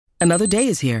Another day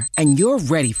is here, and you're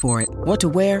ready for it. What to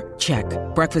wear? Check.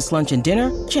 Breakfast, lunch, and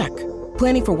dinner? Check.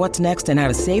 Planning for what's next and how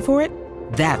to save for it?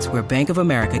 That's where Bank of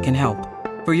America can help.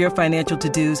 For your financial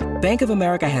to-dos, Bank of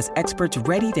America has experts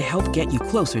ready to help get you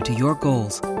closer to your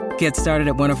goals. Get started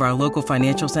at one of our local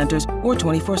financial centers or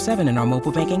 24/7 in our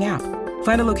mobile banking app.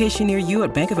 Find a location near you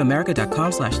at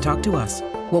bankofamerica.com/talktous.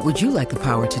 What would you like the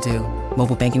power to do?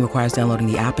 Mobile banking requires downloading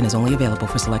the app and is only available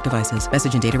for select devices.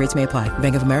 Message and data rates may apply.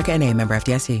 Bank of America N.A., member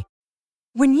FDIC.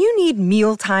 When you need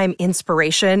mealtime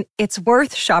inspiration, it's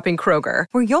worth shopping Kroger,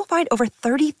 where you'll find over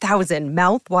 30,000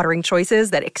 mouth-watering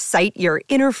choices that excite your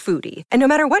inner foodie. And no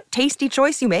matter what tasty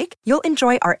choice you make, you'll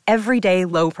enjoy our everyday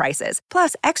low prices,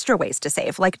 plus extra ways to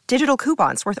save, like digital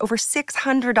coupons worth over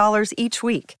 $600 each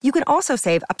week. You can also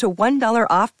save up to $1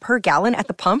 off per gallon at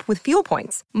the pump with fuel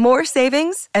points. More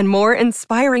savings and more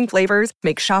inspiring flavors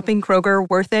make shopping Kroger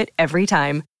worth it every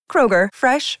time. Kroger,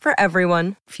 fresh for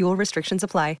everyone. Fuel restrictions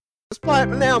apply. Let's play it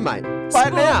now, mate. Play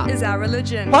it now. Sport is our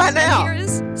religion. Play it now. Here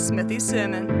is Smithy's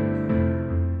sermon.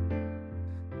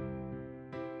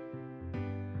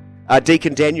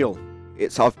 Deacon Daniel.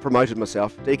 I've promoted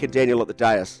myself. Deacon Daniel at the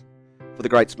Dais for the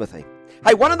great Smithy.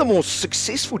 Hey, one of the more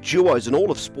successful duos in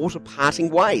all of sport are parting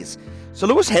ways. So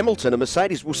Lewis Hamilton and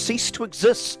Mercedes will cease to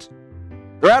exist.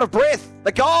 They're out of breath.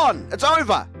 They're gone. It's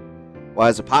over. Well,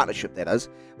 as a partnership, that is,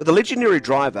 with a legendary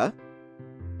driver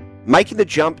making the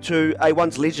jump to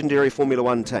A1's legendary Formula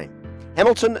One team.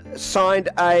 Hamilton signed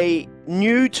a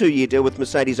new 2-year deal with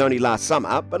Mercedes only last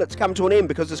summer, but it's come to an end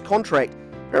because his contract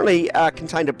apparently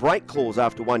contained a break clause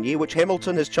after 1 year, which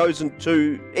Hamilton has chosen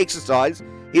to exercise.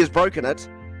 He has broken it,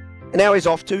 and now he's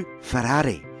off to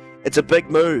Ferrari. It's a big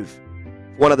move.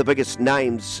 One of the biggest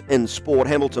names in sport.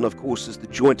 Hamilton, of course, is the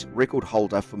joint record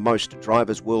holder for most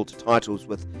drivers' world titles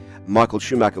with Michael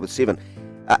Schumacher with 7.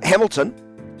 Hamilton,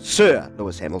 Sir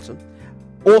Lewis Hamilton,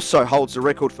 also holds the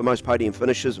record for most podium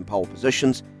finishes and pole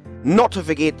positions. Not to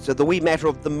forget the wee matter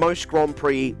of the most Grand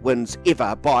Prix wins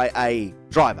ever by a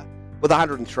driver, with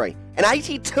 103. And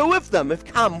 82 of them have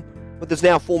come with his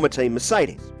now former team,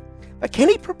 Mercedes. But can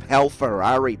he propel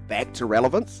Ferrari back to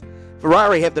relevance?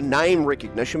 Ferrari have the name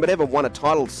recognition, but haven't won a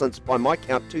title since, by my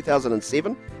count,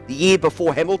 2007, the year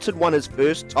before Hamilton won his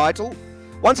first title.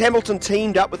 Once Hamilton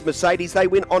teamed up with Mercedes, they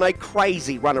went on a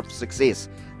crazy run of success.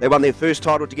 They won their first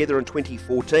title together in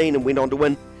 2014 and went on to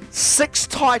win 6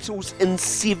 titles in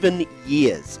 7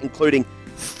 years, including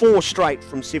 4 straight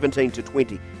from 17 to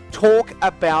 20. Talk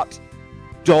about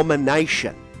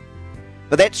domination.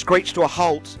 But that screeched to a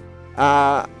halt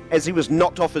as he was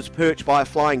knocked off his perch by a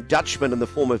flying Dutchman in the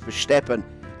form of Verstappen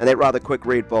and that rather quick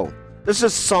Red Bull. This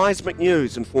is seismic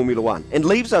news in Formula One and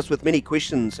leaves us with many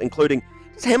questions, including: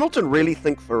 does Hamilton really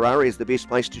think Ferrari is the best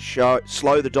place to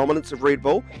slow the dominance of Red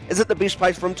Bull? Is it the best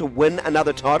place for him to win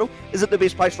another title? Is it the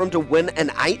best place for him to win an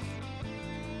 8th?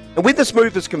 And when this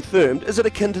move is confirmed, is it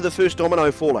akin to the first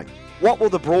domino falling? What will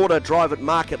the broader driver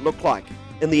market look like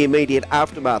in the immediate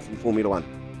aftermath in Formula One,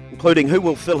 including who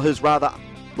will fill his rather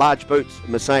large boots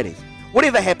in Mercedes?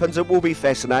 Whatever happens, it will be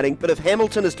fascinating, but if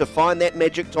Hamilton is to find that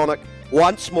magic tonic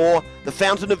once more, the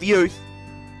fountain of youth,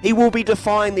 he will be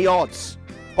defying the odds.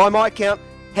 By my count,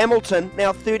 Hamilton,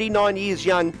 now 39 years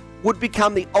young, would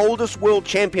become the oldest world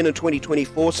champion in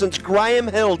 2024 since Graham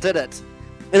Hill did it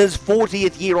in his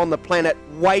 40th year on the planet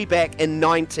way back in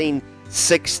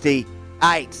 1968.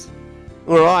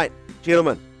 All right,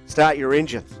 gentlemen, start your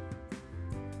engines.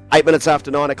 8 minutes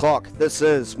after 9 o'clock. This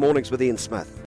is Mornings with Ian Smith.